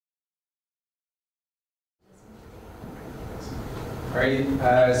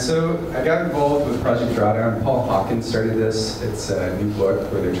Alrighty, so I got involved with Project Drawdown. Paul Hawkins started this. It's a new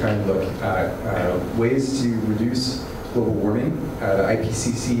book where they're trying to look at ways to reduce global warming. The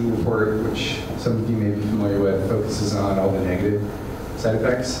IPCC report, which some of you may be familiar with, focuses on all the negative side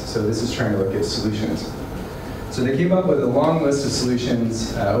effects. So this is trying to look at solutions. So they came up with a long list of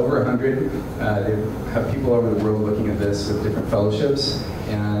solutions, over 100. They have people all over the world looking at this with different fellowships.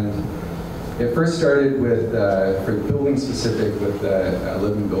 And it first started with, for building specific, with the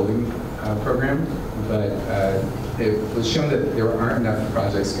Living Building program, but it was shown that there aren't enough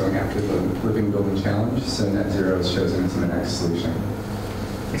projects going after the Living Building Challenge, so net zero is chosen as the next solution.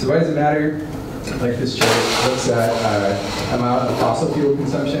 So why does it matter? Like this chart looks at amount of fossil fuel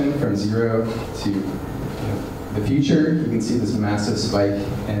consumption from 0 to the future. You can see this massive spike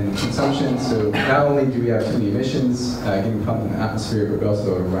in consumption, so not only do we have too many emissions getting pumped in the atmosphere, but we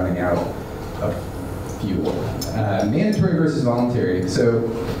also are running out of fuel. Mandatory versus voluntary. So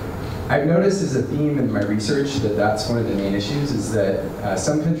I've noticed as a theme in my research that that's one of the main issues, is that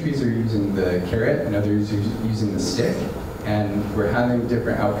some countries are using the carrot and others are using the stick, and we're having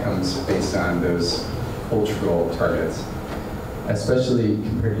different outcomes based on those cultural targets, especially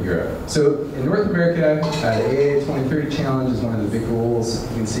compared to Europe. So in North America, the AIA 2030 challenge is one of the big goals.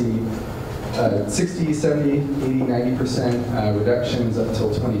 You can see 60, 70, 80, 90% reductions up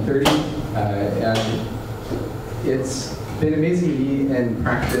until 2030. And it's been amazing to be in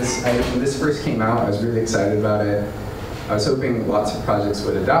practice. When this first came out, I was really excited about it. I was hoping lots of projects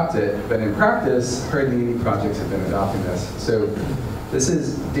would adopt it, but in practice, hardly any projects have been adopting this. So this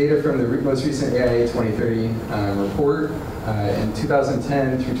is data from the most recent AIA 2030 report. In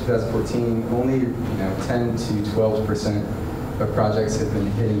 2010 through 2014, only 10 to 12% of projects have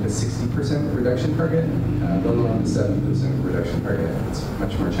been hitting the 60% reduction target, let alone the 70% reduction target. It's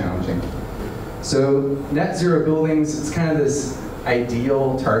much more challenging. So net zero buildings, it's kind of this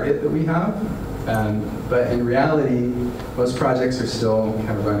ideal target that we have, but in reality, most projects are still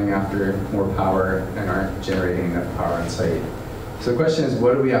kind of running after more power and aren't generating enough power on site. So the question is,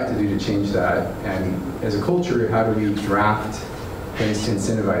 what do we have to do to change that? And as a culture, how do we draft things to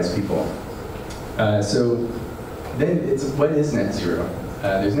incentivize people? So then it's, what is net zero?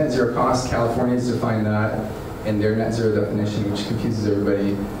 There's net zero cost. California's defined that in their net zero definition, which confuses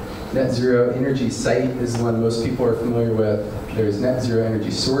everybody. Net zero energy site is the one most people are familiar with. There's net zero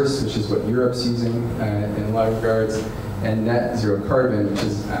energy source, which is what Europe's using in a lot of regards, and net zero carbon, which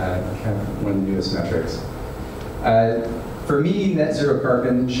is kind of one of the newest metrics. For me, net zero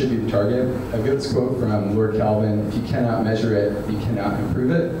carbon should be the target. I've got this quote from Lord Kelvin: if you cannot measure it, you cannot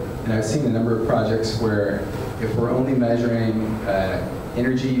improve it. And I've seen a number of projects where if we're only measuring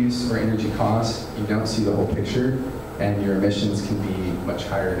energy use or energy cost, you don't see the whole picture, and your emissions can be much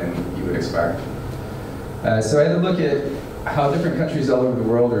higher than you would expect. So I had to look at how different countries all over the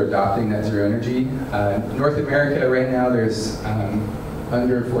world are adopting net zero energy. North America right now, there's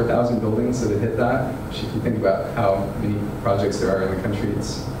under 4,000 buildings that have hit that, which if you think about how many projects there are in the country,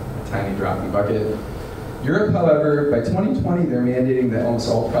 it's a tiny drop in the bucket. Europe, however, by 2020, they're mandating that almost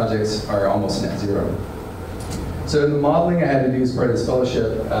all projects are almost net zero. So in the modeling I had to do as part of this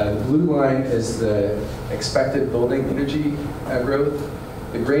fellowship, the blue line is the expected building energy growth.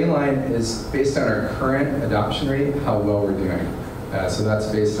 The gray line is based on our current adoption rate, how well we're doing. So that's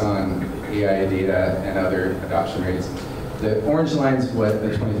based on AIA data and other adoption rates. The orange line is what the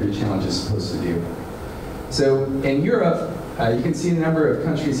 2030 challenge is supposed to do. So in Europe, you can see a number of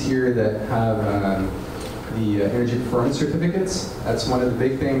countries here that have the energy performance certificates. That's one of the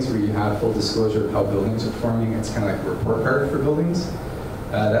big things where you have full disclosure of how buildings are performing. It's kind of like a report card for buildings.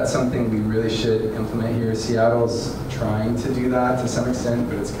 That's something we really should implement here. Seattle's trying to do that to some extent,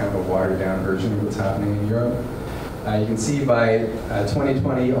 but it's kind of a watered down version of what's happening in Europe. You can see by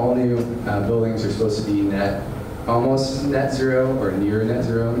 2020, all new buildings are supposed to be almost net zero or near net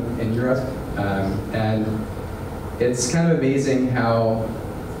zero in Europe. And it's kind of amazing how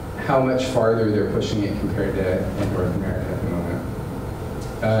much farther they're pushing it compared to in North America at the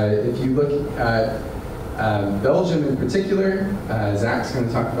moment. If you look at Belgium in particular, Zach's going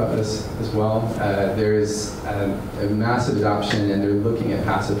to talk about this as well. There's a massive adoption, and they're looking at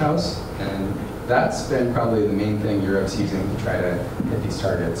passive house, and that's been probably the main thing Europe's using to try to hit these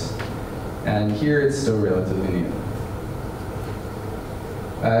targets. And here it's still relatively new.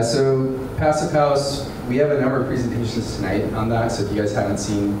 So passive house, we have a number of presentations tonight on that, so if you guys haven't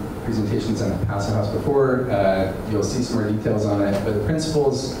seen presentations on a passive house before, you'll see some more details on it, but the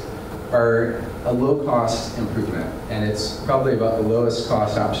principles are a low-cost improvement, and it's probably about the lowest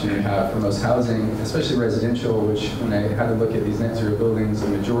cost option we have for most housing, especially residential, which when I had to look at these net zero buildings, the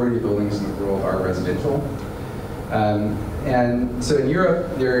majority of buildings in the world are residential. And so in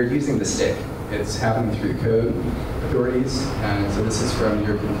Europe, they're using the stick. It's happening through the code authorities. And so this is from the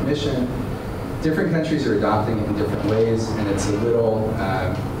European Commission. Different countries are adopting it in different ways, and it's a little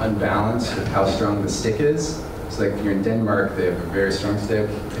unbalanced with how strong the stick is. So like if you're in Denmark, they have a very strong stick.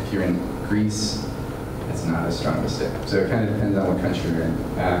 If you're in Greece, it's not as strong of a stick. So it kind of depends on what country you're in.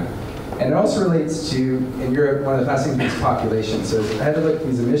 And it also relates to, in Europe, one of the fascinating things is population. So I had to look at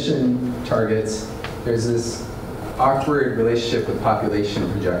these emission targets. There's this awkward relationship with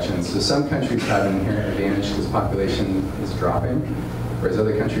population projections. So some countries have an inherent advantage because population is dropping, whereas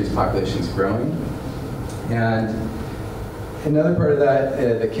other countries' population is growing. And another part of that,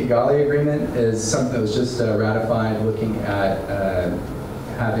 the Kigali Agreement, is something that was just ratified looking at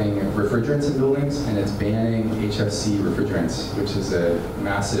having refrigerants in buildings, and it's banning HFC refrigerants, which is a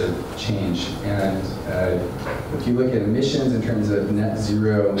massive change. And if you look at emissions in terms of net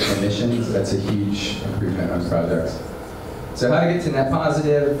zero emissions, that's a huge improvement on projects. So how to get to net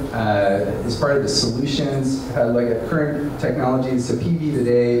positive is part of the solutions. How to look at current technologies. So PV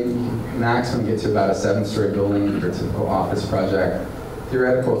today, you can maximum get to about a 7-story building for a typical office project.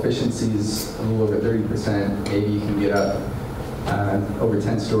 Theoretical efficiency is a little over 30%. Maybe you can get up over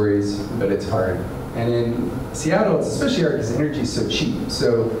 10 stories, but it's hard. And in Seattle, it's especially hard because energy is so cheap.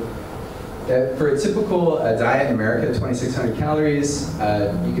 So for a typical diet in America, 2,600 calories,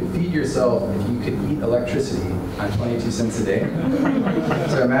 you could feed yourself if you could eat electricity on 22 cents a day.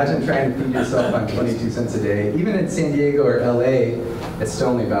 So imagine trying to feed yourself on 22 cents a day. Even in San Diego or LA, it's still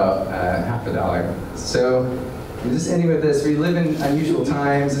only about half a dollar. So I'm just ending with this. We live in unusual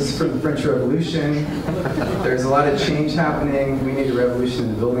times. This is from the French Revolution. There's a lot of change happening. We need a revolution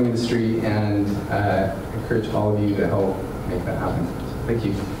in the building industry, and I encourage all of you to help make that happen. Thank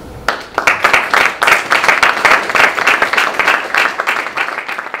you.